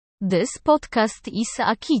This podcast is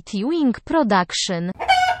a Kitty Wing production.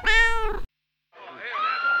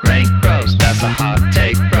 Rank bros, that's a hot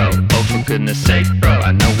take, bro. Oh, for goodness sake, bro.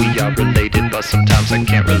 I know we are related, but sometimes I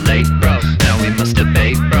can't relate, bro. Now we must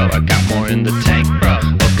debate, bro. I got more in the tank, bro.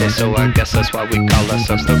 Okay, so I guess that's why we call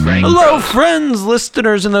ourselves the Rank Hello, Bros. friends,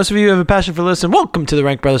 listeners, and those of you who have a passion for listening. Welcome to the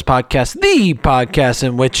Rank Brothers Podcast, the podcast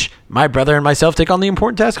in which my brother and myself take on the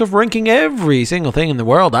important task of ranking every single thing in the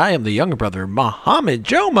world. I am the younger brother, Muhammad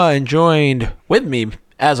Joma, and joined with me,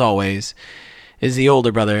 as always, is the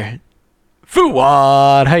older brother,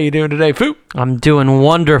 Fuad. How you doing today, Fu? I'm doing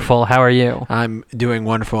wonderful. How are you? I'm doing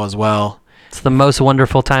wonderful as well. It's the most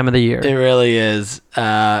wonderful time of the year. It really is.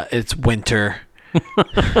 It's winter.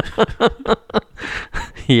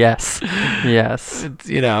 Yes.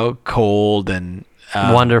 It's, cold and...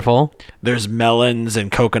 wonderful. There's melons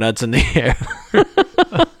and coconuts in the air,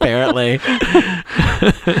 apparently.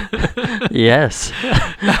 Yes.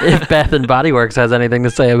 If Bath and Body Works has anything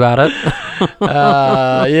to say about it.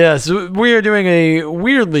 Yes, we are doing a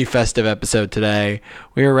weirdly festive episode today.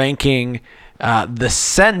 We are ranking the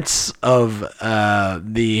scents of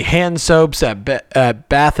the hand soaps at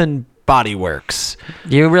Bath and Body Works.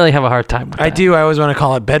 You really have a hard time with that. I do. I always want to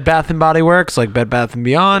call it Bed Bath and Body Works, like Bed Bath and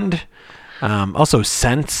Beyond. Also,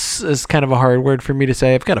 scents is kind of a hard word for me to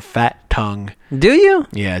say. I've got a fat tongue. Do you?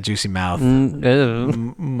 Yeah, juicy mouth. Ew. I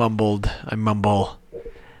mumble.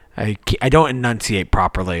 I don't enunciate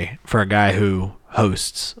properly for a guy who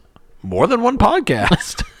hosts more than one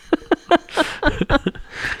podcast.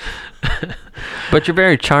 But you're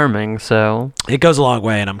very charming, so... It goes a long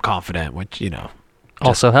way, and I'm confident, which,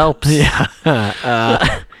 also helps. Yeah.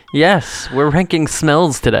 Yes, we're ranking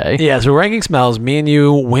smells today. Yeah, so we're ranking smells. Me and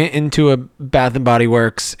you went into a Bath and Body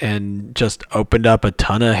Works and just opened up a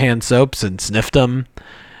ton of hand soaps and sniffed them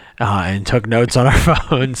and took notes on our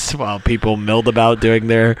phones while people milled about doing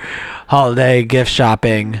their holiday gift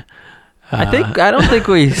shopping. I don't think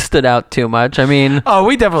we stood out too much. I mean... Oh,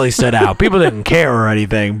 we definitely stood out. People didn't care or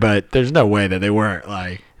anything, but there's no way that they weren't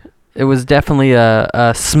like... It was definitely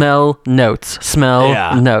a smell notes.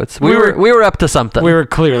 We were up to something. We were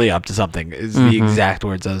clearly up to something is the exact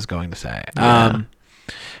words I was going to say. Yeah.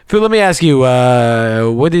 Fu, let me ask you,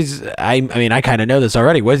 what is, I mean, I kind of know this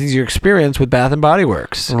already. What is your experience with Bath and Body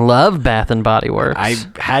Works? Love Bath and Body Works. I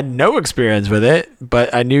had no experience with it,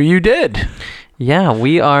 but I knew you did. Yeah,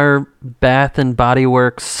 we are Bath and Body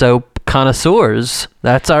Works soap connoisseurs.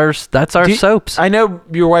 That's our soaps. I know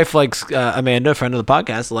your wife likes, Amanda, a friend of the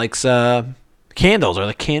podcast, likes candles. Are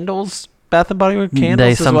the candles Bath and Body Works candles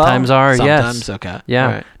They as sometimes well? are, yes. Sometimes, okay.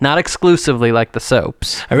 Yeah, Right. Not exclusively like the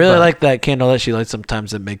soaps. I really like that candle that she lights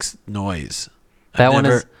sometimes that makes noise.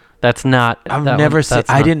 That's not... I've never seen...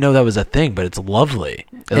 I didn't know that was a thing, but it's lovely.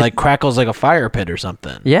 It like crackles like a fire pit or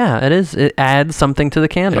something. Yeah, it is. It adds something to the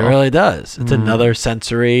candle. It really does. It's another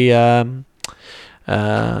sensory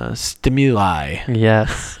stimuli.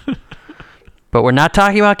 Yes. But we're not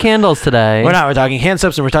talking about candles today. We're not. We're talking hand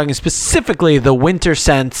soaps, and we're talking specifically the winter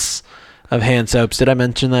scents of hand soaps. Did I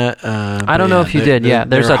mention that? I don't know if you did. Yeah,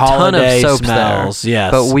 there's a ton of soaps smells, there.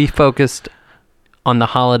 Yes. But we focused on the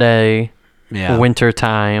holiday... winter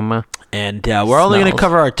time, and we're only going to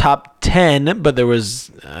cover our top 10. But there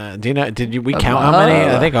was, did we count how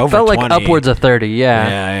many? I think over felt 20. like upwards of 30.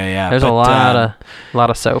 Yeah. There's a lot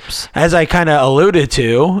of soaps. As I kind of alluded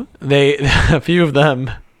to, a few of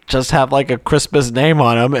them just have like a Christmas name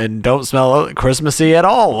on them and don't smell Christmassy at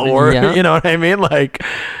all, or you know what I mean, like.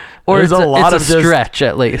 Or there's it's a lot of stretch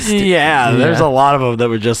at least. Yeah, there's a lot of them that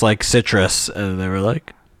were just like citrus, and they were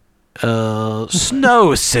like.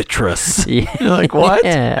 Snow citrus. Yeah. You're like, what?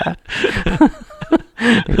 Yeah.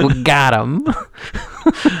 We got them.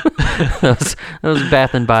 those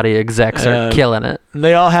Bath and Body execs are killing it.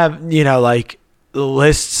 They all have, like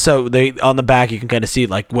lists. So they on the back you can kind of see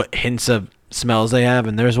like what hints of smells they have.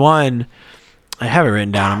 And there's one I have it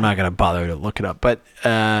written down. I'm not gonna bother to look it up, but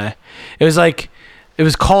it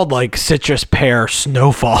was called like citrus pear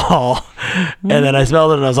snowfall. And then I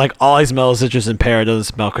smelled it and I was like, all I smell is citrus and pear. It doesn't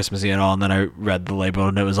smell Christmassy at all. And then I read the label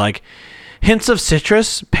and it was like hints of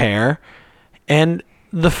citrus, pear, and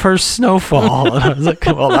the first snowfall. And I was like,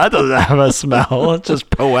 well, that doesn't have a smell. It's just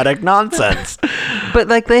poetic nonsense. But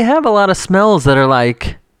like they have a lot of smells that are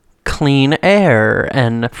like clean air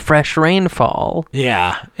and fresh rainfall.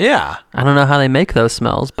 Yeah. I don't know how they make those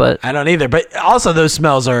smells, but I don't either. But also those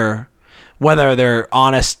smells are, whether they're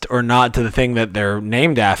honest or not to the thing that they're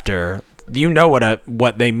named after,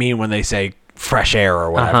 what they mean when they say fresh air or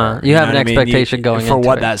whatever. You have an expectation going for into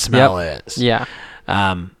what it. that smell is. Yeah.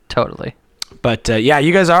 Totally. But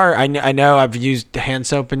you guys are. I know I've used hand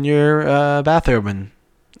soap in your bathroom, and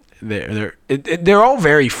they're all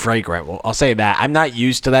very fragrant. Well, I'll say that. I'm not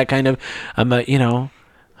used to that kind of. I'm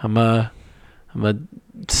a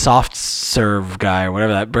soft serve guy or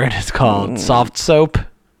whatever that brand is called. Soft soap.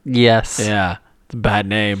 Yes. Yeah, it's a bad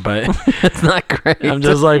name, but It's not great. I'm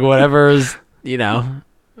just like whatever's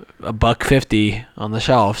 $1.50 on the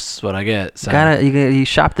shelves. Is what I get. So. You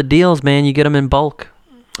shop the deals, man. You get them in bulk.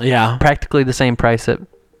 Yeah. Practically the same price at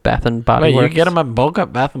Bath and Body Wait, Works. you get them at bulk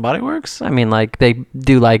at Bath and Body Works? I mean, like they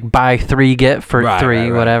do like buy 3 get for 3,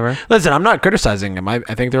 Right. whatever. Listen, I'm not criticizing them. I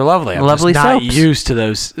think they're lovely. I'm Lovely just not soaps. used to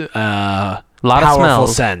those Lot of powerful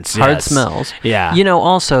smells. scents. Hard yes. smells. Yeah.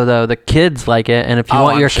 Also though, the kids like it, and if you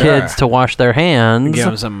want I'm your sure. kids to wash their hands, give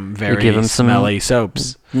them some very give 'em some smelly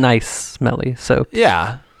soaps. nice smelly soap.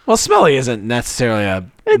 Yeah. Well, smelly isn't necessarily a.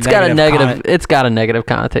 It's got a negative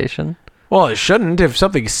connotation. Well, it shouldn't. If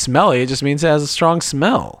something's smelly, it just means it has a strong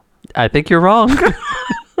smell. I think you're wrong.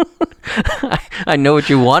 I know what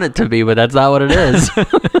you want it to be, but that's not what it is.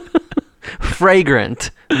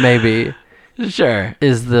 Fragrant, maybe, Sure.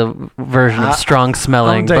 is the version of strong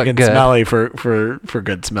smelling, I'm but taking good. smelly for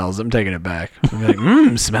good smells. I'm taking it back. I'm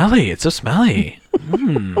like, smelly. It's so smelly.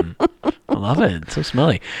 I love it. It's so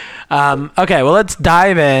smelly. Okay, well, let's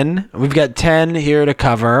dive in. We've got 10 here to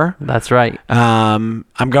cover. That's right. I'm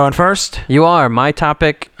going first. You are. My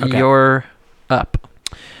topic, Okay. you're up.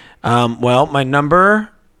 Well, my number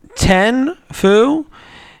 10 foo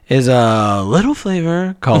is a little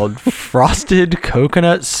flavor called Frosted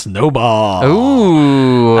Coconut Snowball.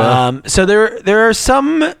 Ooh. So there are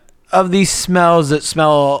some of these smells that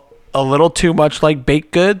smell a little too much like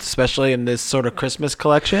baked goods, especially in this sort of Christmas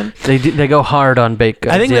collection. They go hard on baked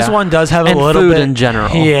goods. I think this one does have and a little food bit in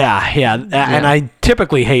general. Yeah. And I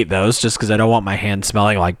typically hate those just because I don't want my hands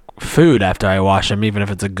smelling like food after I wash them, even if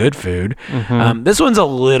it's a good food. Mm-hmm. This one's a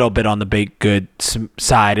little bit on the baked good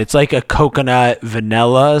side. It's like a coconut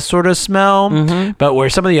vanilla sort of smell, but where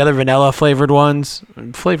some of the other vanilla flavored ones,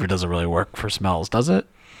 flavor doesn't really work for smells, does it?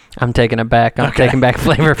 I'm taking it back. I'm taking back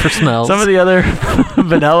flavor for smells. Some of the other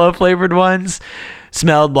vanilla flavored ones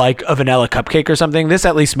smelled like a vanilla cupcake or something. This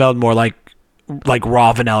at least smelled more like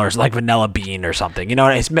raw vanilla, or like vanilla bean or something. You know,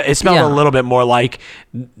 it smelled a little bit more like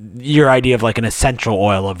your idea of like an essential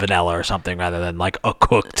oil of vanilla or something, rather than like a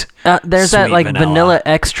cooked. There's that sweet like vanilla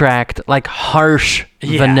extract, like harsh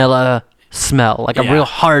vanilla smell, like a real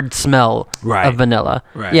hard smell of vanilla.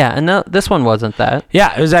 Right. Yeah, and this one wasn't that.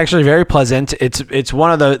 Yeah, it was actually very pleasant. It's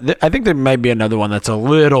one of the. I think there might be another one that's a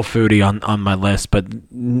little foodie on my list, but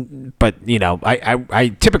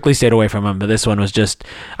I typically stayed away from them. But this one was just,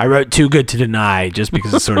 I wrote too good to deny just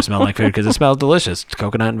because it sort of smelled like food, because it smells delicious,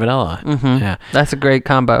 coconut and vanilla. Yeah, That's a great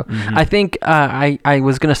combo. I think I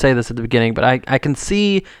was gonna say this at the beginning, but I can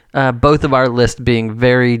see both of our lists being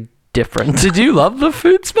very different. Did you love the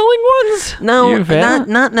food smelling ones? No,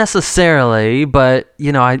 not necessarily, but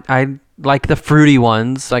I like the fruity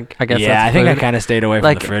ones. Like I guess. Yeah, I think I kind of stayed away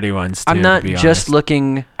from the fruity ones too. I'm not to be just honest.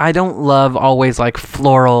 looking. I don't love always like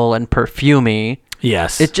floral and perfumey.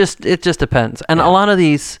 Yes. It just depends. And a lot of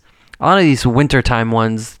these wintertime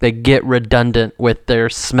ones, they get redundant with their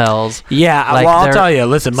smells. Yeah, Like well, I'll they're tell you.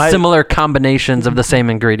 Listen, similar combinations of the same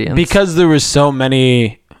ingredients. because there was so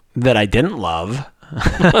many that I didn't love.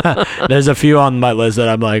 There's a few on my list that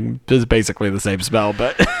I'm like, this is basically the same smell,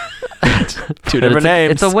 but two different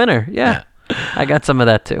names. It's a winner. Yeah. I got some of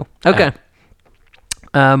that too. Okay.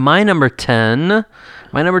 My number 10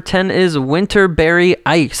 is Winterberry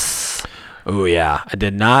Ice. Oh yeah, I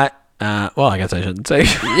did not. Well, I guess I shouldn't say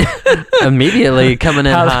Immediately coming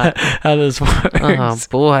in hot. how this works. Oh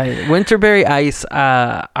boy, Winterberry Ice.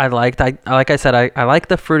 I liked. Like I said, I like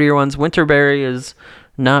the fruitier ones. Winterberry is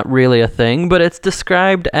not really a thing, but it's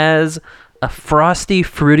described as a frosty,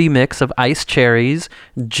 fruity mix of iced cherries,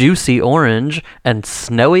 juicy orange, and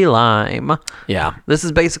snowy lime. Yeah. This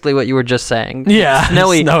is basically what you were just saying. Yeah,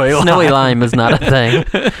 Snowy snowy lime is not a thing.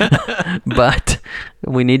 But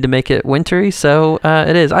we need to make it wintry, so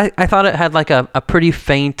it is. I thought it had like a pretty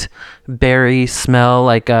faint berry smell,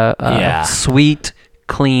 like a sweet,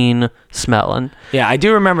 clean smell. And yeah, I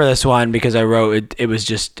do remember this one because I wrote it was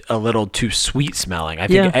just a little too sweet smelling. I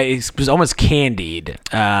think it was almost candied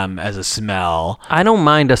as a smell. I don't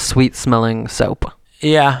mind a sweet smelling soap.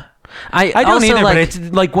 Yeah. I don't also either, like, but it's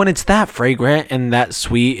like when it's that fragrant and that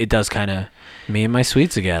sweet, it does kind of me and my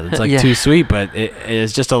sweets again. It's like too sweet, but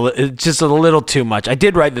it's just a little too much. I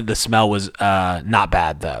did write that the smell was not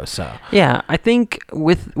bad though. So yeah, I think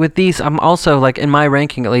with these, I'm also like in my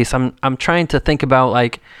ranking at least, I'm trying to think about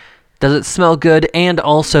like, does it smell good, and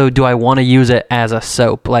also do I want to use it as a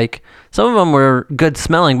soap? Like some of them were good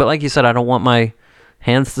smelling, but like you said, I don't want my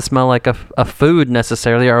hands to smell like a food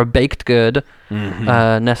necessarily, or a baked good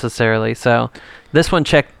necessarily. So this one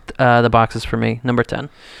checked the boxes for me. Number 10.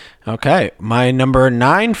 Okay, my number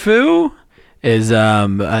 9 foo is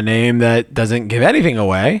a name that doesn't give anything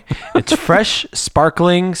away. It's Fresh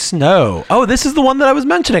Sparkling Snow. Oh, this is the one that I was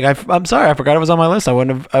mentioning. I'm sorry, I forgot it was on my list. I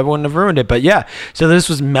wouldn't have ruined it. But yeah, so this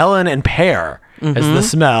was melon and pear as the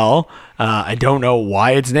smell. I don't know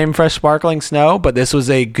why it's named Fresh Sparkling Snow, but this was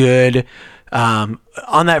a good on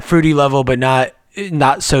that fruity level, but not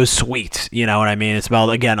so sweet. You know what I mean? It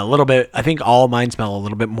smelled, again, a little bit. I think all of mine smell a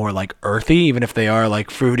little bit more like earthy, even if they are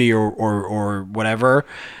like fruity or whatever.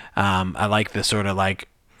 I like the sort of like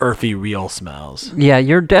earthy real smells. Yeah,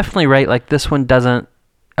 you're definitely right. Like this one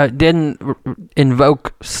didn't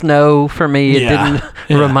invoke snow for me. It didn't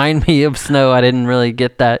remind me of snow. I didn't really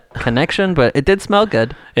get that connection, but it did smell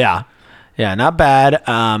good. Yeah, not bad.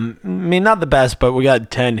 I mean, not the best, but we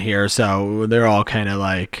got 10 here, so they're all kind of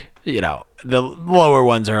like, you know, the lower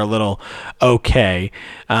ones are a little okay.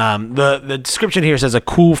 The description here says a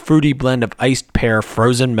cool fruity blend of iced pear,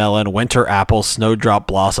 frozen melon, winter apple, snowdrop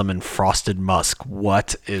blossom, and frosted musk.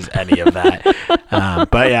 What is any of that?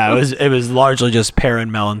 But yeah, it was largely just pear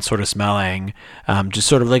and melon sort of smelling. Just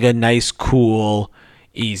sort of like a nice, cool,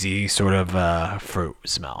 easy sort of fruit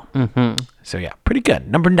smell. So yeah, pretty good.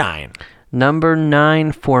 Number 9. Number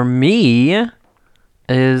 9 for me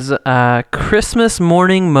is Christmas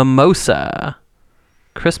morning mimosa.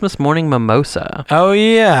 Christmas morning mimosa. Oh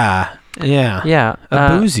yeah. Yeah. A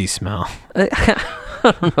boozy smell. I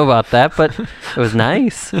don't know about that, but it was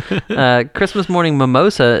nice. Christmas morning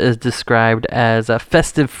mimosa is described as a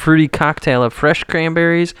festive fruity cocktail of fresh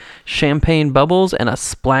cranberries, champagne bubbles, and a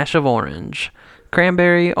splash of orange.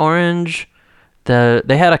 Cranberry, orange.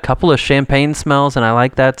 They had a couple of champagne smells, and I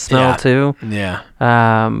like that smell too. Yeah.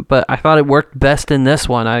 But I thought it worked best in this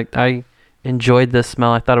one. I enjoyed this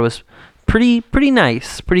smell. I thought it was pretty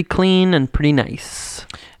nice, pretty clean, and pretty nice.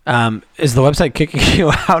 Is the website kicking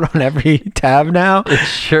you out on every tab now? It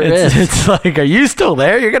sure is. It's like, are you still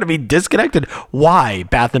there? You're going to be disconnected. Why,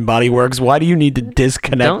 Bath and Body Works? Why do you need to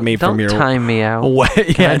disconnect me from your... Don't time me out.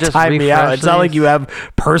 Yeah, time me out. It's not like these? you have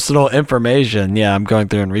personal information. Yeah, I'm going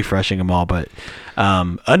through and refreshing them all, but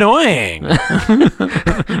annoying.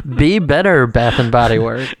 Be better, Bath and Body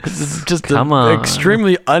Works. It's just Come an on.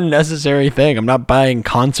 extremely unnecessary thing. I'm not buying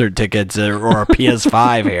concert tickets or a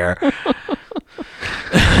PS5 here.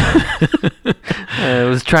 I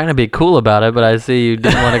was trying to be cool about it, but I see you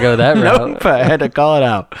didn't want to go that route. Nope, I had to call it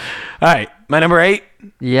out. All right, my number 8.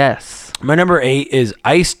 Yes. My number 8 is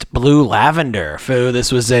iced blue lavender. Foo,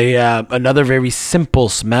 this was another very simple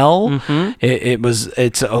smell.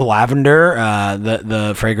 It's a lavender.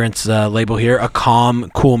 The fragrance label here, a calm,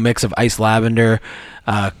 cool mix of iced lavender,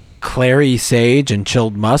 clary sage, and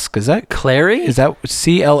chilled musk. Is that Clary? Is that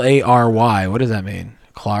Clary? What does that mean?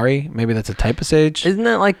 Clary? Maybe that's a type of sage. Isn't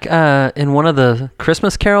that like in one of the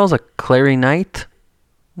Christmas carols, a Clary Night?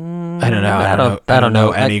 I don't know. I don't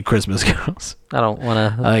know any Christmas carols. I don't want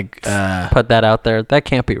to put that out there. That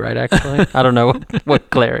can't be right, actually. I don't know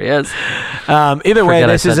what Clary is. Either way, Forget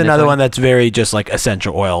I this said is another anything. one that's very just like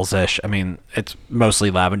essential oils-ish. I mean, it's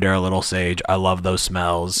mostly lavender, a little sage. I love those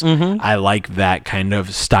smells. I like that kind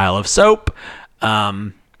of style of soap.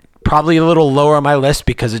 Probably a little lower on my list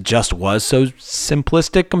because it just was so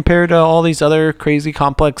simplistic compared to all these other crazy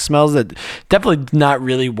complex smells that definitely not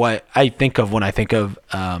really what I think of when I think of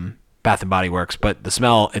Bath and Body Works, but the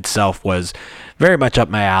smell itself was very much up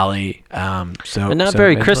my alley. And not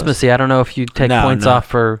very Christmassy. I don't know if you take points off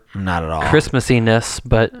for not at all Christmassiness,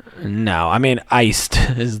 but no, I mean iced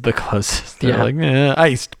is the closest. Yeah. Like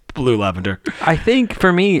iced blue lavender. I think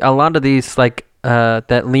for me, a lot of these like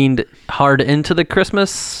that leaned hard into the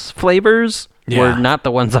Christmas flavors were not the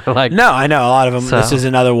ones I liked. No, I know a lot of them. So. This is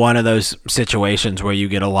another one of those situations where you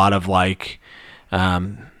get a lot of like,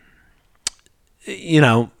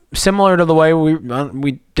 similar to the way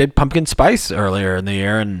we did pumpkin spice earlier in the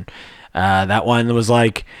year, and that one was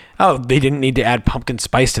like, oh, they didn't need to add pumpkin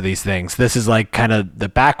spice to these things. This is like kind of the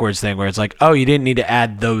backwards thing where it's like, oh, you didn't need to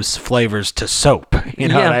add those flavors to soap. You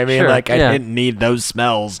know what I mean? Sure, Like I didn't need those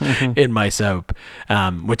smells in my soap,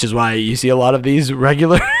 which is why you see a lot of these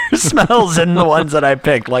regular smells in the ones that I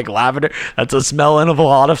picked, like lavender. That's a smell in a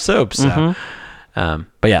lot of soaps. So.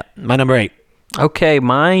 But yeah, my number 8. Okay,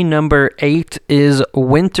 my number 8 is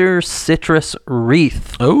Winter Citrus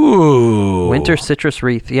Wreath. Ooh. Winter Citrus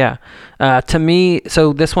Wreath, yeah. To me,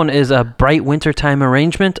 so this one is a bright wintertime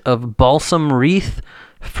arrangement of balsam wreath,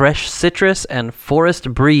 fresh citrus, and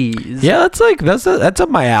forest breeze. Yeah, that's up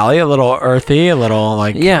my alley. A little earthy, a little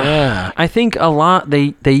like Yeah. I think a lot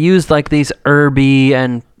they use like these herby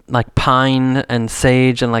and like pine and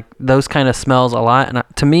sage and like those kind of smells a lot. And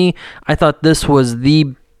to me, I thought this was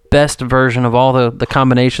the best version of all the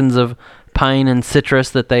combinations of pine and citrus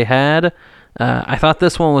that they had. I thought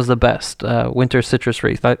this one was the best, winter citrus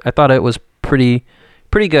wreath. I thought it was pretty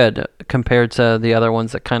good compared to the other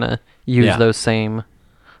ones that kind of use those same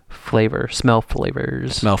smell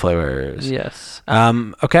flavors. Yes.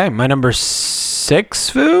 Okay, my number 6,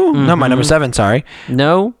 Foo? No, my number 7, sorry.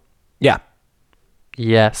 No? Yeah.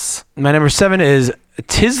 Yes. My number 7 is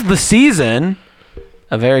 'Tis the Season.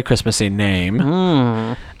 A very Christmassy name.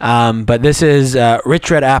 But this is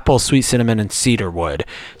rich red apple, sweet cinnamon, and cedar wood.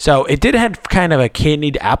 So it did have kind of a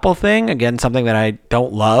candied apple thing. Again, something that I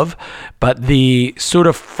don't love. But the sort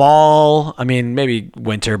of fall, I mean, maybe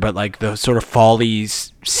winter, but like the sort of fall-y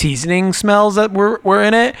seasoning smells that were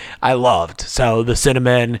in it, I loved. So the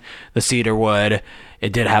cinnamon, the cedar wood,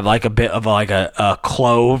 it did have like a bit of like a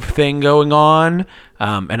clove thing going on.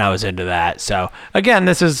 And I was into that. So again,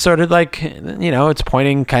 this is sort of like, it's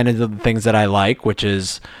pointing kind of to the things that I like, which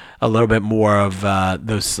is a little bit more of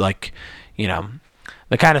those like,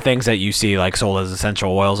 the kind of things that you see like sold as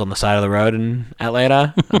essential oils on the side of the road in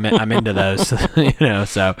Atlanta. I'm into those,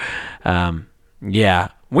 So, yeah,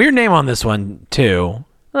 weird name on this one too.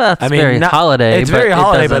 Well, that's very holiday. It's very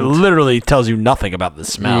holiday, but literally tells you nothing about the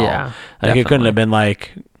smell. Yeah, like definitely. It couldn't have been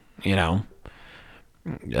like,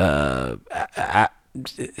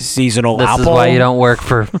 seasonal this apple. This is why you don't work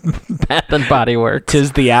for Bath and Body Works.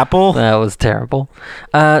 'Tis the apple. That was terrible.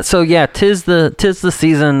 So yeah, tis the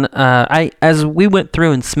season. As we went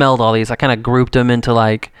through and smelled all these, I kind of grouped them into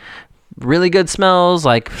like really good smells,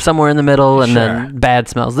 like somewhere in the middle, and then bad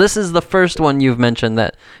smells. This is the first one you've mentioned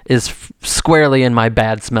that is squarely in my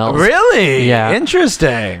bad smells. Really? Yeah.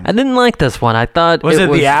 Interesting. I didn't like this one. I thought was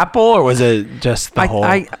it the apple or was it just the whole?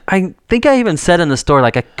 I think I even said in the store,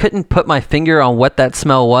 like I couldn't put my finger on what that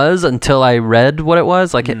smell was until I read what it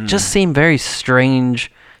was. Like it just seemed very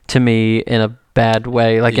strange to me in a bad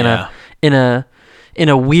way, like in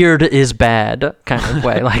a weird is bad kind of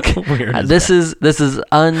way. Like this is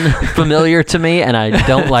unfamiliar to me and I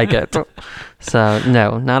don't like it. So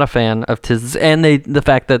no, not a fan of Tis. And the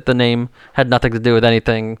fact that the name had nothing to do with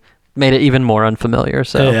anything made it even more unfamiliar.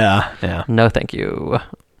 So yeah. No, thank you.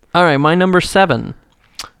 All right, my number 7.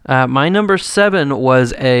 My number 7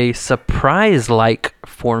 was a surprise like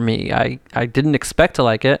for me. I didn't expect to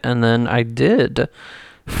like it, and then I did.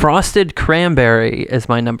 Frosted cranberry is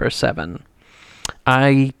my number 7.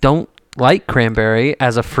 I don't like cranberry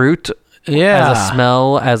as a fruit, as a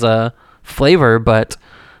smell, as a flavor, but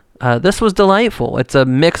this was delightful. It's a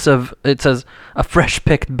mix of, it says, a fresh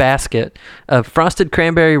picked basket of frosted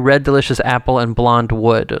cranberry, red delicious apple, and blonde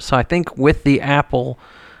wood. So I think with the apple,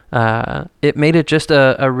 it made it just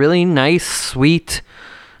a really nice, sweet,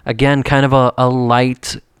 again, kind of a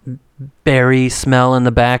light berry smell in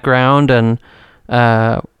the background, and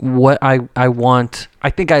what I want, I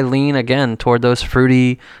think I lean again toward those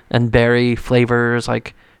fruity and berry flavors.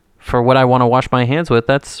 Like for what I want to wash my hands with,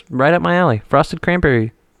 that's right up my alley. Frosted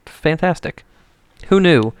cranberry, fantastic. Who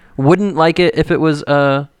knew? Wouldn't like it if it was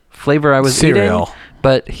a flavor I was eating.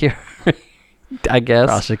 But here, I guess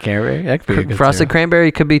frosted cranberry. That could be a good frosted cereal.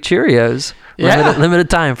 cranberry could be Cheerios. Yeah. Limited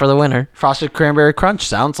time for the winter. Frosted cranberry crunch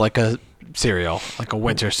sounds like a cereal, like a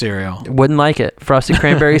winter cereal. Wouldn't like it. Frosted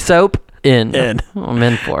cranberry soap. In. I'm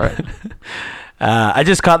in for it. I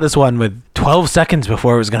just caught this one with 12 seconds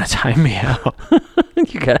before it was going to time me out.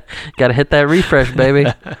 You gotta hit that refresh, baby.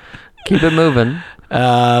 Keep it moving.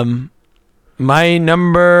 My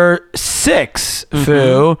number 6,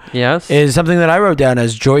 Foo, yes, is something that I wrote down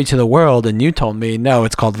as Joy to the World, and you told me, no,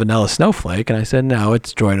 it's called Vanilla Snowflake, and I said, no,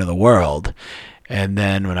 it's Joy to the World. And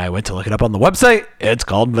then when I went to look it up on the website, it's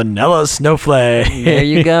called Vanilla Snowflake. There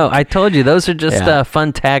you go. I told you, those are just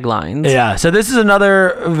fun taglines. Yeah, so this is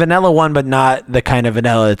another vanilla one, but not the kind of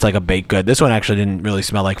vanilla that's like a baked good. This one actually didn't really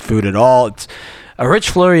smell like food at all. It's a rich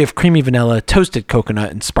flurry of creamy vanilla, toasted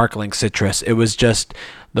coconut, and sparkling citrus. It was just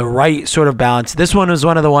the right sort of balance. This one was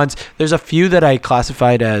one of the ones, there's a few that I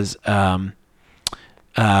classified as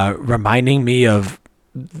reminding me of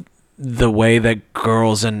the way that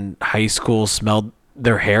girls in high school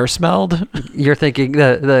their hair smelled. You're thinking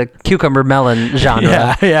the cucumber melon genre.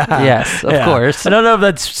 Yeah. Yes, of course. I don't know if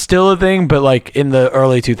that's still a thing, but like in the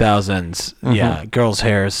early 2000s, girls'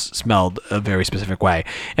 hairs smelled a very specific way.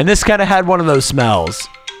 And this kind of had one of those smells.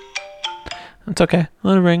 It's okay.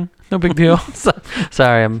 Let it ring. No big deal.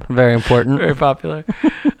 Sorry, I'm very important. Very popular.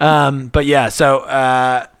 But yeah,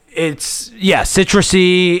 so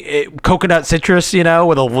citrusy, coconut citrus,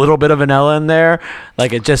 with a little bit of vanilla in there.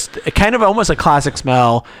 Like it kind of almost a classic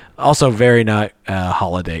smell. Also very not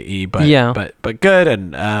holiday-y, but good.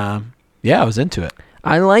 And I was into it.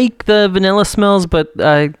 I like the vanilla smells, but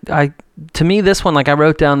to me, this one, like I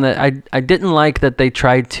wrote down that I didn't like that they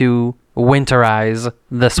tried to winterize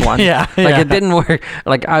this one. It didn't work.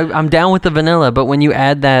 Like I'm down with the vanilla, but when you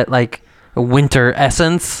add that like winter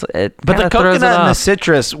essence, but the coconut and the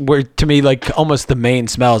citrus were to me like almost the main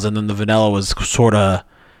smells, and then the vanilla was sort of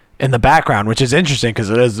in the background, which is interesting because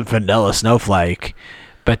it is vanilla snowflake.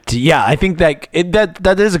 But I think that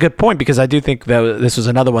that is a good point, because I do think that this was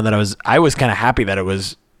another one that I was kind of happy that it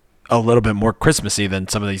was a little bit more Christmassy than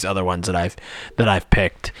some of these other ones that I've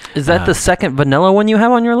picked. Is that the second vanilla one you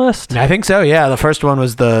have on your list? I think so. Yeah, the first one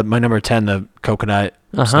was my number 10, the coconut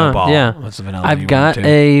snowball. Yeah, what's the vanilla? I've got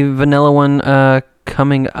a vanilla one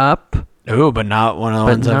coming up. Ooh, but not one of the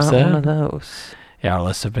ones I've said. Not one of those. Yeah, our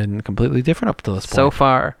lists have been completely different up to this point so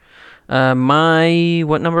far.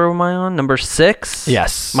 What number am I on? Number 6?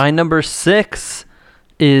 Yes. My number 6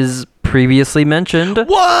 is previously mentioned.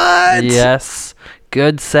 What? Yes.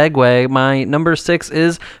 Good segue. My number 6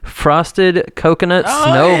 is Frosted Coconut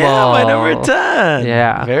Snowball. Yeah, my number 10.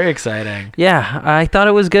 Yeah. Very exciting. Yeah, I thought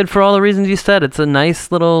it was good for all the reasons you said. It's a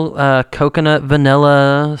nice little coconut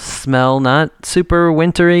vanilla smell. Not super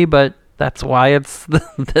wintry, but that's why it's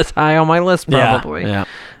this high on my list probably. Yeah.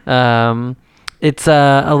 It's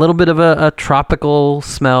a little bit of a tropical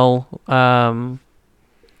smell.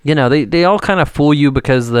 They all kind of fool you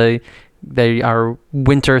because they are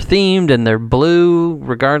winter themed and they're blue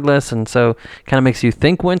regardless, and so kind of makes you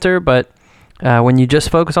think winter. But when you just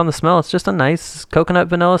focus on the smell, it's just a nice coconut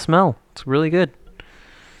vanilla smell. It's really good.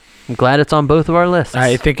 I'm glad it's on both of our lists.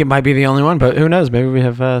 I think it might be the only one, but who knows? Maybe we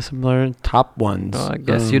have similar top ones. Well, I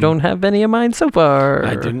guess you don't have any of mine so far.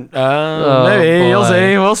 I didn't. Maybe. You'll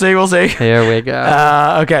see. We'll see. Here we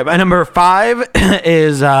go. Okay, my number 5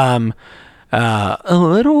 is a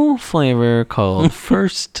little flavor called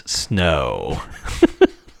First Snow.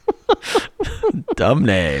 Dumb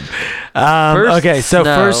name.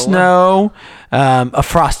 First Snow. A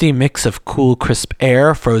frosty mix of cool, crisp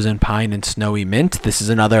air, frozen pine, and snowy mint. This is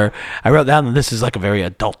another. I wrote down that this is like a very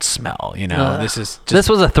adult smell. This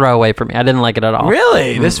was a throwaway for me. I didn't like it at all.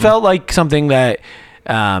 Really, this felt like something that.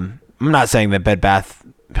 I'm not saying that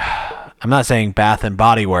I'm not saying Bath and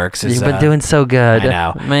Body Works is. You've been doing so good.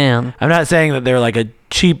 I know, man. I'm not saying that they're like a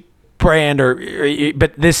cheap brand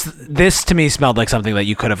but this to me smelled like something that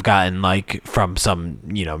you could have gotten like from some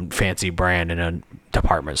fancy brand in a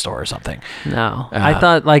department store or something. No, I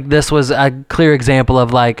thought like this was a clear example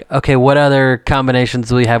of like, okay, what other combinations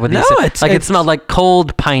do we have with these? It smelled like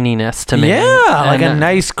cold pininess to me. Yeah, like a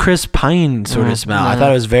nice crisp pine sort of smell. I thought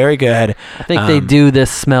it was very good. I think they do this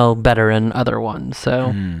smell better in other ones.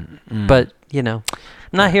 So, but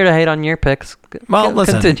I'm not here to hate on your picks. Well,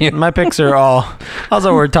 listen, continue. My picks are all.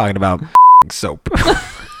 Also, we're talking about soap.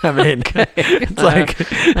 I mean, it's like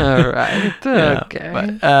all right,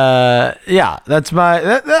 okay. But, that's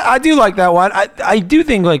my. I do like that one. I do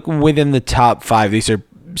think like within the top 5, these are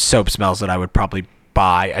soap smells that I would probably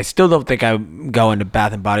buy. I still don't think I'm going to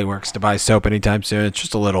Bath and Body Works to buy soap anytime soon. It's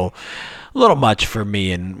just a little much for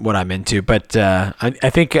me and what I'm into. But I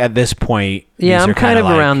think at this point, I'm kind of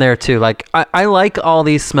around there too. Like I like all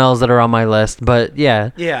these smells that are on my list, but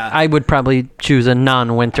I would probably choose a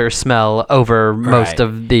non-winter smell over most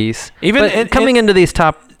of these. Even coming into these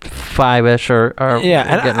top 5-ish or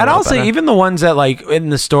and I'll say even the ones that like in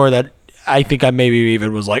the store that I think I maybe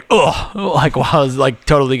even was like, ugh, like while I was like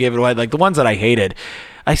totally gave it away. Like the ones that I hated,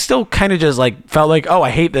 I still kind of just like felt like, oh,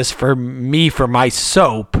 I hate this for my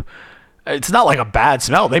soap. It's not like a bad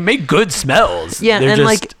smell. They make good smells. Yeah,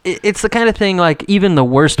 like it's the kind of thing like even the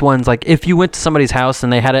worst ones. Like if you went to somebody's house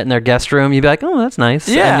and they had it in their guest room, you'd be like, "Oh, that's nice."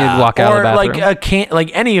 Yeah, and you'd walk out of the bathroom. Or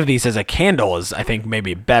like any of these as a candle is, I think,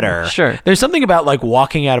 maybe better. Sure. There's something about like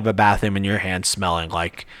walking out of a bathroom and your hands smelling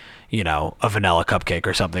like a vanilla cupcake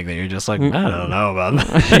or something that you're just like, I don't know about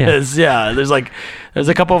this. Yeah. There's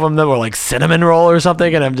a couple of them that were like cinnamon roll or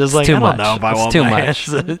something, and I'm just like, I don't know if I want too my much.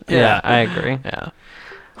 hands. Yeah, I agree. Yeah.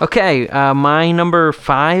 Okay, my number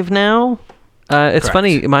 5 now. It's Correct.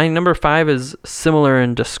 funny. My number 5 is similar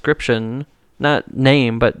in description, not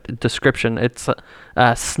name, but description. It's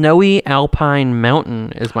Snowy Alpine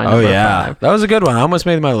Mountain is my number 5. That was a good one. I almost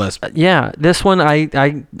made my list. Yeah, this one I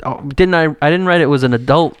didn't write it was an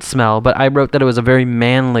adult smell, but I wrote that it was a very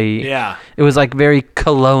manly. Yeah. It was like very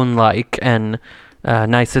cologne-like and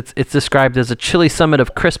nice. It's described as a chilly summit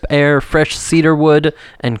of crisp air, fresh cedar wood,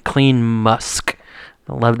 and clean musk.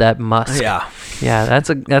 I love that musk. Yeah. Yeah,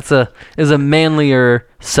 is a manlier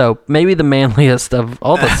soap. Maybe the manliest of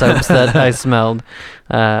all the soaps that I smelled.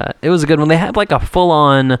 It was a good one. They have like a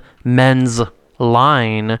full-on men's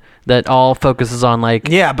line that all focuses on like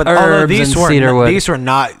but herbs these and were cedarwood. these were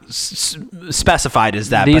not specified as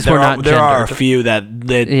that. These but were not there are a gendered. few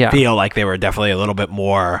that feel like they were definitely a little bit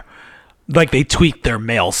more, like they tweaked their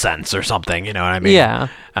male sense or something. You know what I mean? Yeah.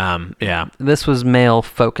 Yeah. This was male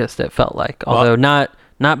focused. It felt like, although not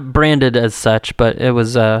branded as such, but it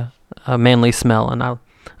was a manly smell, and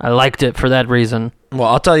I liked it for that reason. Well,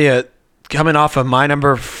 I'll tell you, coming off of my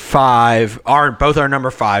number 5, both our number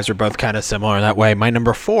 5s are both kind of similar in that way. My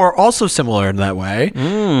number 4 also similar in that way.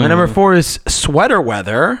 My number 4 is Sweater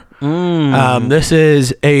Weather. This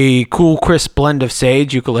is a cool, crisp blend of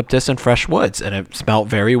sage, eucalyptus, and fresh woods, and it smelled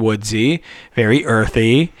very woodsy, very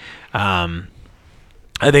earthy.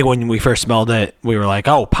 I think when we first smelled it, we were like,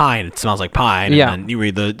 "Oh, pine! It smells like pine." Yeah. And then you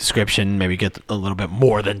read the description, maybe get a little bit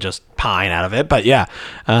more than just pine out of it. But yeah,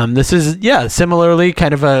 this is similarly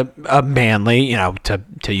kind of a manly,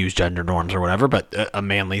 to use gender norms or whatever, but a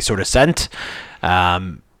manly sort of scent.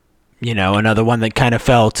 Another one that kind of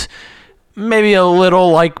felt maybe a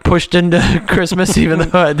little like pushed into Christmas, even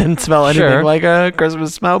though it didn't smell anything like a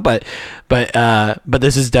Christmas smell. But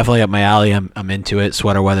this is definitely up my alley. I'm into it.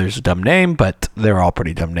 Sweater Weather's a dumb name, but they're all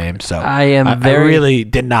pretty dumb names. So I really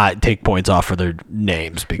did not take points off for their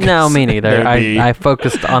names because no, me neither. I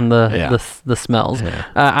focused on the smells. Yeah.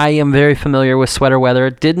 I am very familiar with Sweater Weather.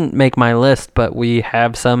 It didn't make my list, but we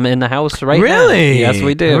have some in the house right now. Really? Yes,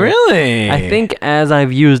 we do. Really? I think as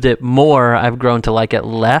I've used it more, I've grown to like it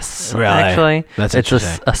less. Really? Actually, That's it's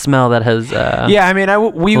interesting. a smell that has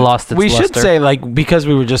we lost its we should luster. say, like, because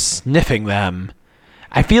we were just sniffing them,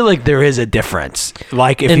 I feel like there is a difference.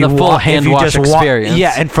 Like if in you the full hand wash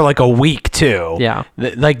experience. and for like a week too. Yeah.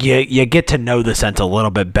 Like you get to know the scent a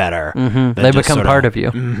little bit better. Mm-hmm. than They just become sort part of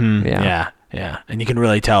you. Mm-hmm, yeah. And you can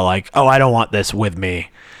really tell, like, oh, I don't want this with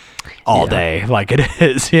me all day, like it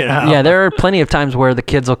is. Yeah, there are plenty of times where the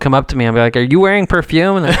kids will come up to me and be like, "Are you wearing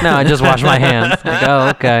perfume?" And I'm like, no, I just wash my hands. Like, oh,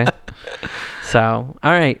 okay. So,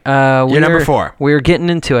 all right. Your number 4. We're getting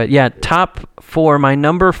into it. Yeah, top 4. My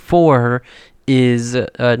number 4 is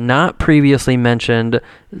not previously mentioned,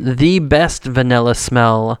 the best vanilla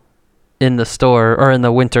smell in the store or in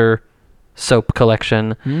the winter soap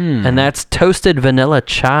collection, and that's toasted vanilla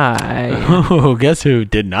chai. Oh, guess who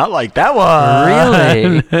did not like that one?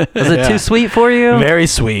 Really? Was it too sweet for you? Very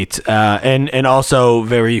sweet, and also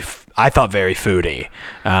I thought very foody.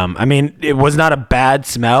 I mean, it was not a bad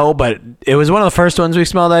smell, but it was one of the first ones we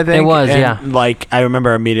smelled, I think. It was, and, yeah. Like, I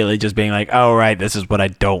remember immediately just being like, oh, right, this is what I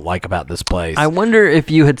don't like about this place. I wonder if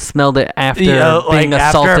you had smelled it after being after a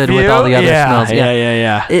assaulted with few? all the other smells.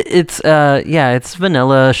 Yeah. It's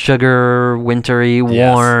vanilla, sugar, wintry,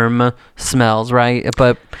 warm smells, right?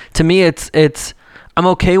 But to me, it's I'm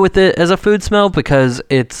okay with it as a food smell because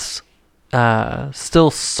it's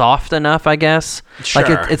still soft enough, I guess. Sure.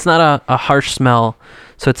 Like it's not a harsh smell,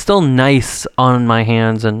 so it's still nice on my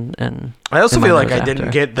hands and I also in my feel like nose I didn't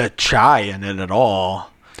after. get the chai in it at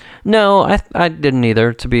all. No, I didn't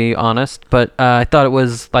either, to be honest. But I thought it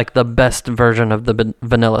was like the best version of the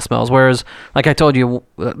vanilla smells. Whereas, like I told you,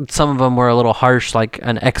 some of them were a little harsh, like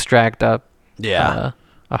an extract, a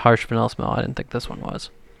harsh vanilla smell. I didn't think this one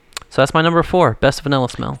was. So that's my number 4, best vanilla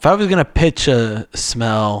smell. If I was gonna pitch a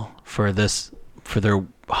smell for their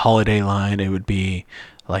holiday line, it would be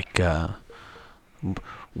like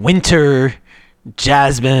winter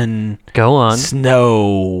jasmine. Go on.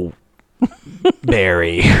 Snow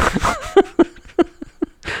berry.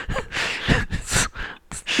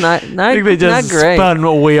 Not I think they just not great. spun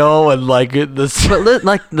a wheel and like this. But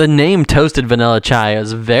like the name toasted vanilla chai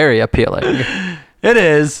is very appealing. It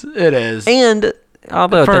is. And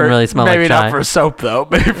although it didn't really smell like chai. Maybe not for soap though.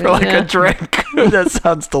 Maybe for like a drink. That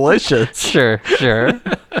sounds delicious. Sure.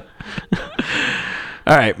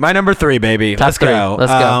 All right, my number 3, baby. Top Let's three. go.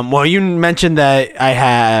 Let's go. Well, you mentioned that I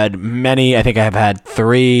had many. I think I have had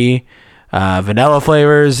 3 vanilla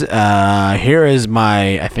flavors. Here is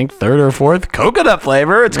my, I think, 3rd or 4th coconut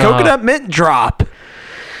flavor. It's coconut mint drop.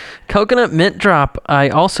 Coconut mint drop I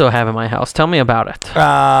also have in my house. Tell me about it.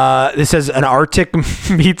 This says an Arctic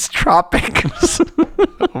meets tropics.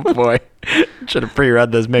 Oh boy. Should have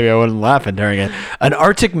pre-read this. Maybe I wouldn't laugh during it. An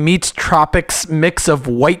Arctic meets tropics mix of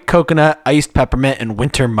white coconut, iced peppermint, and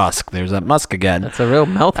winter musk. There's that musk again. That's a real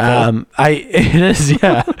mouthful. It is,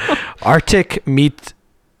 yeah. Arctic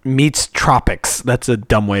meets tropics. That's a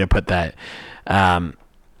dumb way to put that.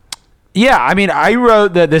 Yeah, I mean, I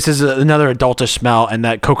wrote that this is another adultish smell, and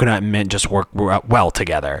that coconut and mint just work well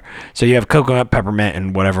together. So you have coconut, peppermint,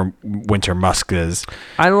 and whatever winter musk is.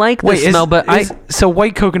 I like the smell, but so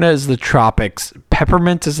white coconut is the tropics,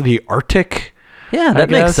 peppermint is the Arctic. Yeah, that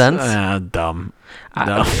makes sense. Dumb.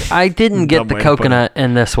 I didn't get the coconut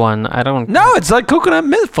in this one. I don't. No, it's like coconut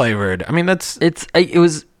mint flavored. I mean, it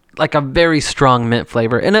was like a very strong mint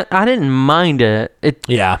flavor, and I didn't mind it.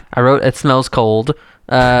 Yeah. I wrote it smells cold.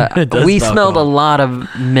 We smelled a lot of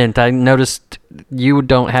mint. I noticed you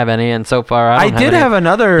don't have any, and so far I did have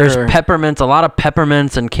another. There's peppermints, a lot of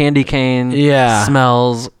peppermints and candy cane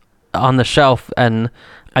smells on the shelf, and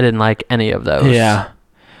I didn't like any of those. Yeah.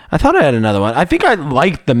 I thought I had another one. I think I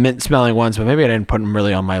liked the mint smelling ones, but maybe I didn't put them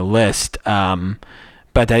really on my list.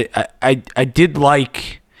 But I did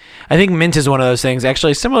like. I think mint is one of those things,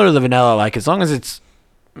 actually similar to the vanilla. Like as long as it's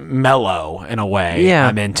mellow in a way,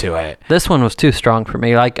 I'm into it. This one was too strong for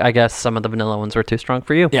me. Like I guess some of the vanilla ones were too strong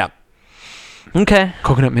for you. Yeah. Okay.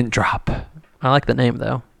 Coconut mint drop. I like the name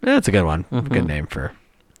though. Yeah, that's a good one. Mm-hmm. Good name for.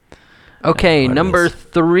 Okay, number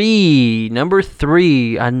three.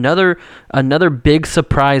 Another big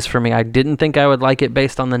surprise for me. I didn't think I would like it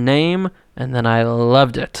based on the name, and then I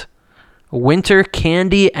loved it. Winter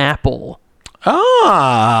candy apple.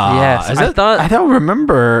 Ah, yes. I don't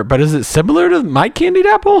remember, but is it similar to my candied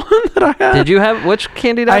apple that I had? Did you have which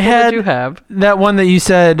candied apple did you have? That one that you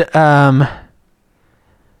said.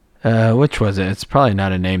 Which was it? It's probably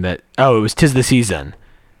not a name that. Oh, it was 'Tis the Season.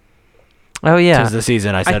 Oh yeah, 'Tis the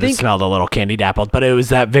Season. I said it smelled a little candied apple, but it was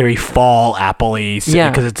that very fall apple-y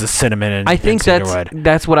because it's a cinnamon and I think cedarwood.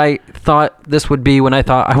 that's what I thought this would be when I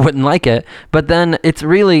thought I wouldn't like it. But then it's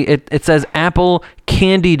really it says apple,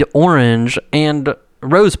 candied orange, and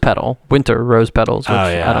rose petal, winter rose petals. Which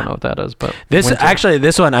I don't know what that is, but this winter.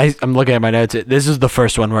 one I'm looking at my notes. This is the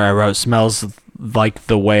first one where I wrote smells like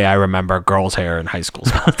the way I remember girls' hair in high school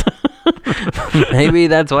smelled. Maybe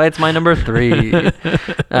that's why it's my number 3.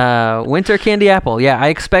 Winter candy apple. Yeah, I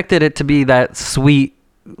expected it to be that sweet,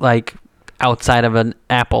 like outside of an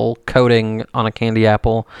apple coating on a candy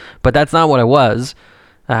apple, but that's not what it was.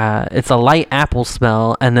 It's a light apple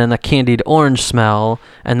smell, and then a candied orange smell,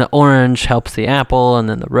 and the orange helps the apple, and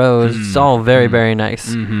then the rose. It's all very, very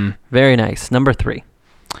nice. Mm-hmm. Very nice. Number 3.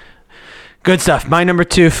 Good stuff. My number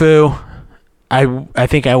 2, Foo. I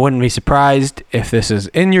think I wouldn't be surprised if this is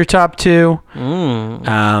in your top 2.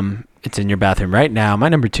 It's in your bathroom right now. My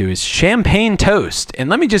number 2 is champagne toast. And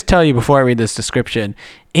let me just tell you before I read this description,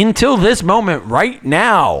 until this moment right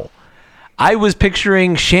now, I was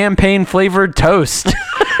picturing champagne flavored toast.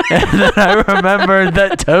 And then I remembered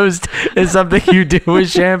that toast is something you do with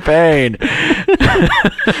champagne.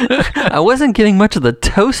 I wasn't getting much of the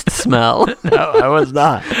toast smell. No, I was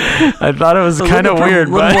not. I thought it was kind of weird.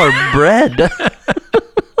 A little more bread.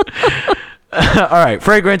 All right,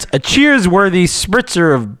 fragrance, a cheers-worthy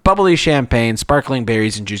spritzer of bubbly champagne, sparkling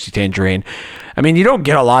berries, and juicy tangerine. I mean, you don't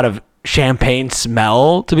get a lot of champagne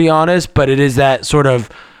smell, to be honest, but it is that sort of,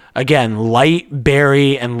 again, light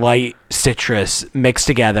berry and light citrus mixed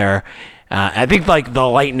together. I think like the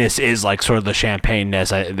lightness is like sort of the champagne-ness.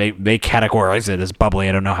 They categorize it as bubbly.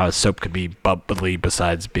 I don't know how a soap could be bubbly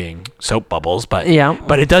besides being soap bubbles, but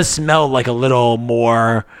it does smell like a little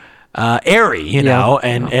more airy, you know,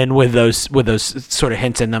 and with those sort of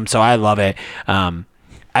hints in them. So I love it.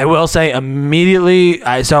 I will say immediately,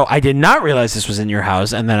 I did not realize this was in your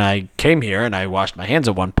house, and then I came here and I washed my hands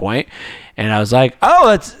at one point, and I was like,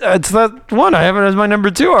 oh, it's that one. I have it as my number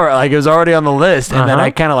 2, or like it was already on the list, and then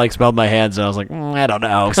I kind of like smelled my hands, and I was like, I don't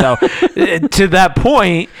know. So to that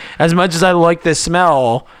point, as much as I like this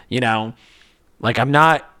smell, you know, like I'm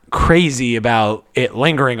not crazy about it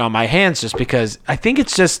lingering on my hands, just because I think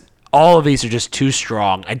it's just all of these are just too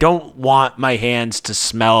strong. I don't want my hands to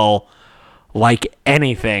smell like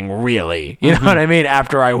anything, really. You know what I mean?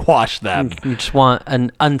 After I wash them. You just want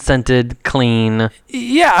an unscented, clean...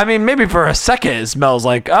 Yeah, I mean, maybe for a second it smells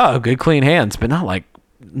like, oh, good clean hands, but not like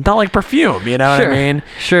perfume, you know what I mean?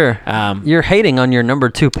 Sure. You're hating on your number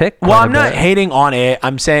 2 pick. Well, I'm not hating on it.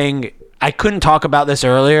 I'm saying I couldn't talk about this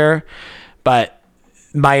earlier, but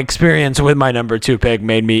my experience with my number 2 pick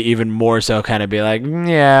made me even more so kind of be like,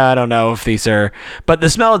 yeah, I don't know if these are... But the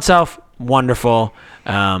smell itself, wonderful.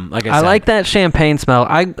 Like I said, like that champagne smell.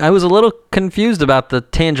 I was a little confused about the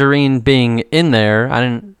tangerine being in there. I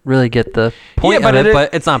didn't really get the point of it,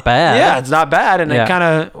 but it's not bad. Yeah, it's not bad, and it kind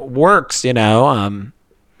of works, you know.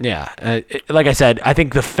 Like I said, I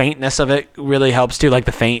think the faintness of it really helps too, like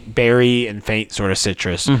the faint berry and faint sort of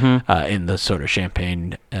citrus in the sort of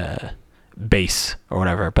champagne base or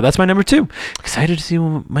whatever. But that's my number 2. Excited to see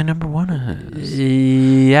what my number 1 is.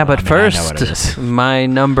 Yeah, but I know first, what it is. my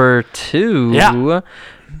number 2. Yeah.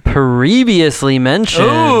 Previously mentioned,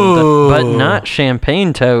 Ooh. but not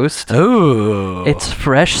champagne toast. Ooh. It's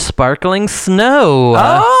fresh sparkling snow.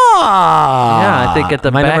 Yeah, I think at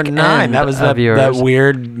the my back number 9. end That was of yours. that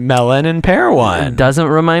weird melon and pear one. It doesn't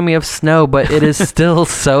remind me of snow, but it is still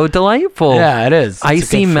so delightful. Yeah, it is. It's a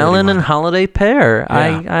Icy good melon fruity and one. holiday pear.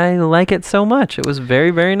 Yeah. I like it so much. It was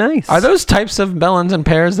very, very nice. Are those types of melons and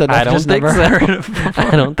pears that I I've don't just think never so. heard of before?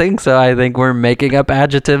 I don't think so. I think we're making up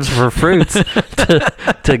adjectives for fruits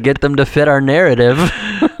to get them to fit our narrative.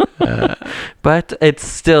 But it's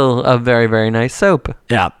still a very, very nice soap.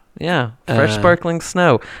 Yeah. Yeah, fresh sparkling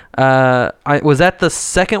snow. Was that the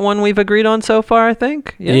second one we've agreed on so far, I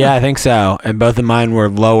think? Yeah, I think so. And both of mine were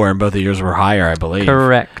lower and both of yours were higher, I believe.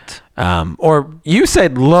 Correct. Or you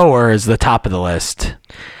said lower is the top of the list.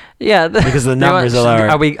 Yeah, Because the numbers are lower.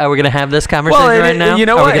 Are we going to have this conversation right now? You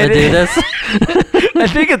know are what? we going to do this? I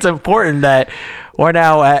think it's important that we're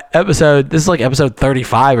now at this is like episode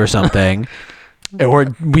 35 or something.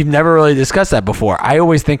 We've never really discussed that before. I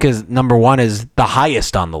always think number 1 is the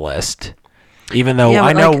highest on the list, even though Yeah,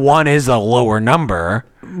 I but know like- 1 is a lower number.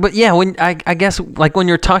 But yeah, when I guess like when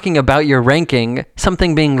you're talking about your ranking,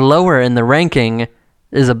 something being lower in the ranking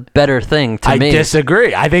is a better thing to me. I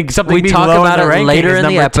disagree. I think something We being talk low about in the it ranking later is in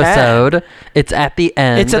the number 10. episode. It's at the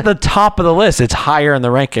end. It's at the top of the list. It's higher in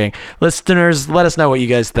the ranking. Listeners, let us know what you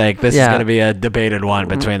guys think. This is Yeah. going to be a debated one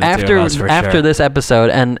between the two of us for after sure. this episode,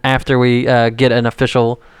 and after we get an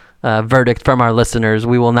official verdict from our listeners,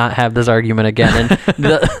 we will not have this argument again, and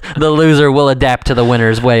the loser will adapt to the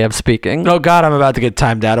winner's way of speaking. Oh God, I'm about to get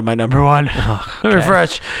timed out of my number 1.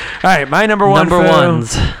 Refresh. All right, my number 1. Number Phil.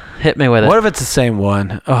 ones, hit me with it. What if it's the same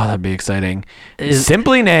one? Oh, that'd be exciting. Is-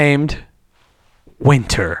 Simply named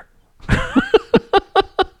Winter.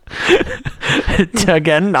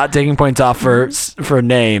 Again, not taking points off for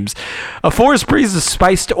names. A forest breeze of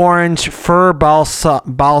spiced orange, fir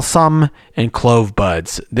balsam, and clove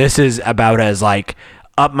buds. This is about as like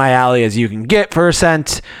up my alley as you can get for a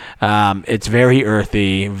scent. It's very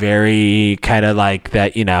earthy, very kind of like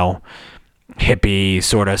that, hippie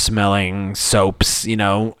sort of smelling soaps.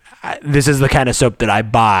 This is the kind of soap that I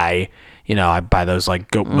buy. I buy those like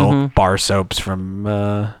goat milk bar soaps from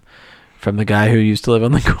the guy who used to live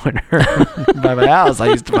on the corner by my house. I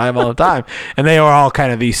used to buy them all the time. And they are all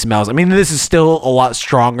kind of these smells. I mean, this is still a lot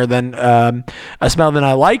stronger than a smell than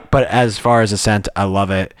I like, but as far as a scent, I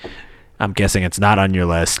love it. I'm guessing it's not on your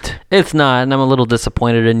list. It's not, and I'm a little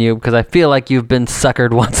disappointed in you because I feel like you've been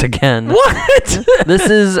suckered once again. What? This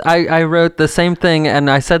is, I wrote the same thing,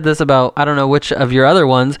 and I said this about, I don't know which of your other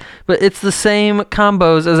ones, but it's the same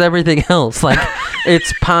combos as everything else. Like,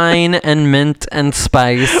 it's pine and mint and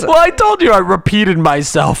spice. Well, I told you I repeated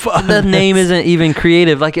myself. The name isn't even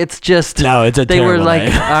creative. Like, it's just... No, it's a They were terrible like,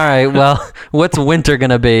 name. all right, well, what's winter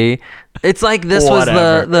going to be? It's like this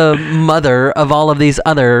Whatever. was the mother of all of these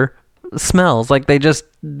other smells. Like, they just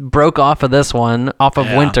broke off of this one, off of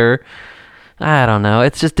Yeah. winter. I don't know.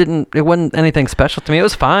 It just didn't... It wasn't anything special to me. It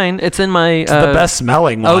was fine. It's in my... It's the best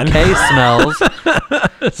smelling one. Okay smells.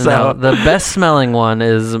 So- No, the best smelling one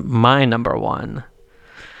is my number 1.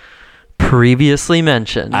 Previously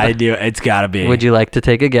mentioned. I do. It's got to be. Would you like to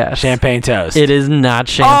take a guess? Champagne toast. It is not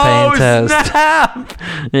champagne oh, toast. Snap!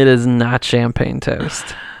 It is not champagne toast.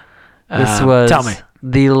 This was tell me.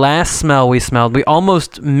 the last smell we smelled. We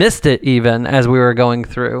almost missed it even as we were going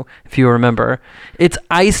through, if you remember. It's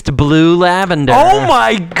iced blue lavender. Oh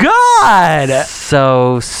my God!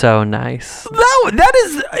 So nice. That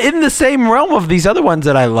is in the same realm of these other ones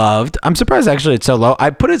that I loved. I'm surprised actually it's so low. I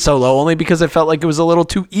put it so low only because I felt like it was a little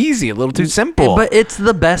too easy, a little too simple. But it's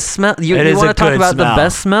the best smell. You It is want a to talk good about smell. the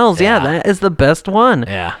best smells? Yeah, Yeah. that is the best one.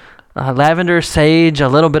 yeah. Lavender, sage, a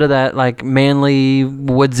little bit of that like manly,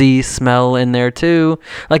 woodsy smell in there too.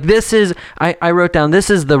 Like this is, I wrote down, this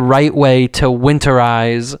is the right way to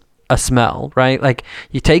winterize a smell, right? Like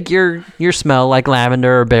you take your smell like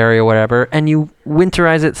lavender or berry or whatever, and you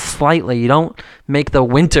winterize it slightly. You don't make the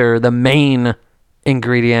winter the main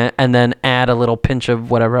ingredient and then add a little pinch of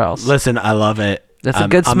whatever else. Listen, I love it. That's a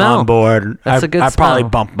good smell. I'm on board. That's a good I probably smell.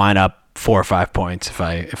 bump mine up 4 or 5 points if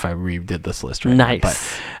I redid this list right Nice. now.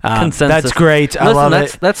 But, Consensus. that's great. I Listen, love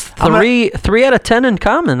that's, it. That's I'm gonna- three out of 10 in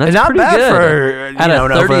common. That's Not pretty bad good. for Out of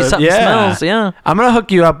no, 30 something smells. Yeah. I'm gonna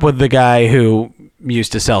hook you up with the guy who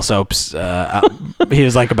used to sell soaps. He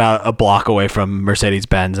was like about a block away from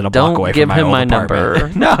Mercedes-Benz and a block Don't away give from my him old my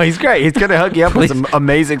apartment. number. No, he's great. He's gonna hook you up with some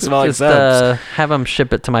amazing smelling Just soaps. have them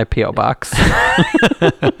ship it to my P.O. box.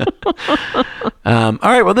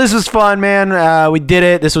 All right. Well, this was fun, man. We did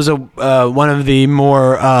it. This was one of the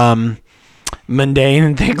more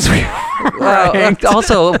mundane things we ranked.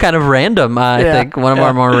 Also kind of random, I think. One of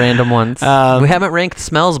our more random ones. We haven't ranked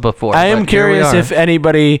smells before. I am curious if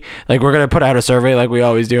anybody, like, we're going to put out a survey like we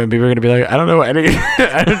always do, and people are going to be like, I don't know I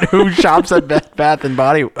don't know who shops at Bath and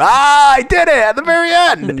Body. I did it at the very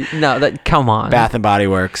end. No, come on. Bath and Body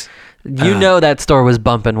Works. You know that store was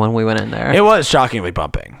bumping when we went in there. It was shockingly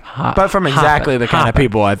bumping. But from exactly the kind of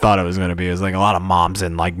people I thought it was going to be. It was like a lot of moms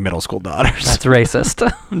and like middle school daughters. That's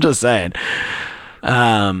racist. I'm just saying.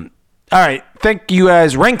 All right. Thank you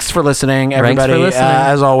guys, Ranks, for listening, everybody.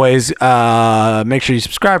 As always, make sure you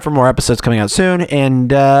subscribe for more episodes coming out soon,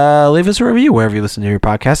 and leave us a review wherever you listen to your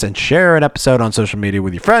podcast, and share an episode on social media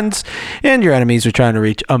with your friends and your enemies. We're trying to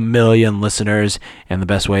reach 1 million listeners, and the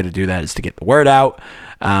best way to do that is to get the word out.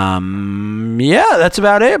 That's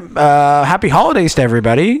about it. Happy holidays to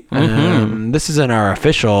everybody. This isn't our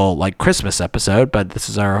official like Christmas episode, but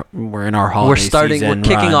we're in our holiday season. We're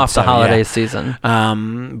kicking off the holiday season.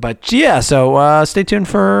 So stay tuned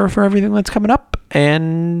for everything that's coming up.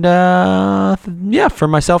 And for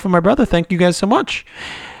myself and my brother, thank you guys so much.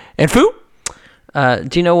 And Foo? Do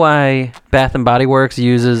you know why Bath and Body Works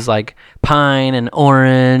uses like pine and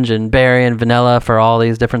orange and berry and vanilla for all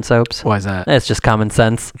these different soaps? Why is that? It's just common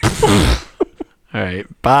sense. All right.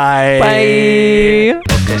 Bye. Bye.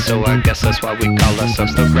 Okay, so I guess that's why we call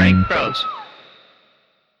ourselves the Rank Bros.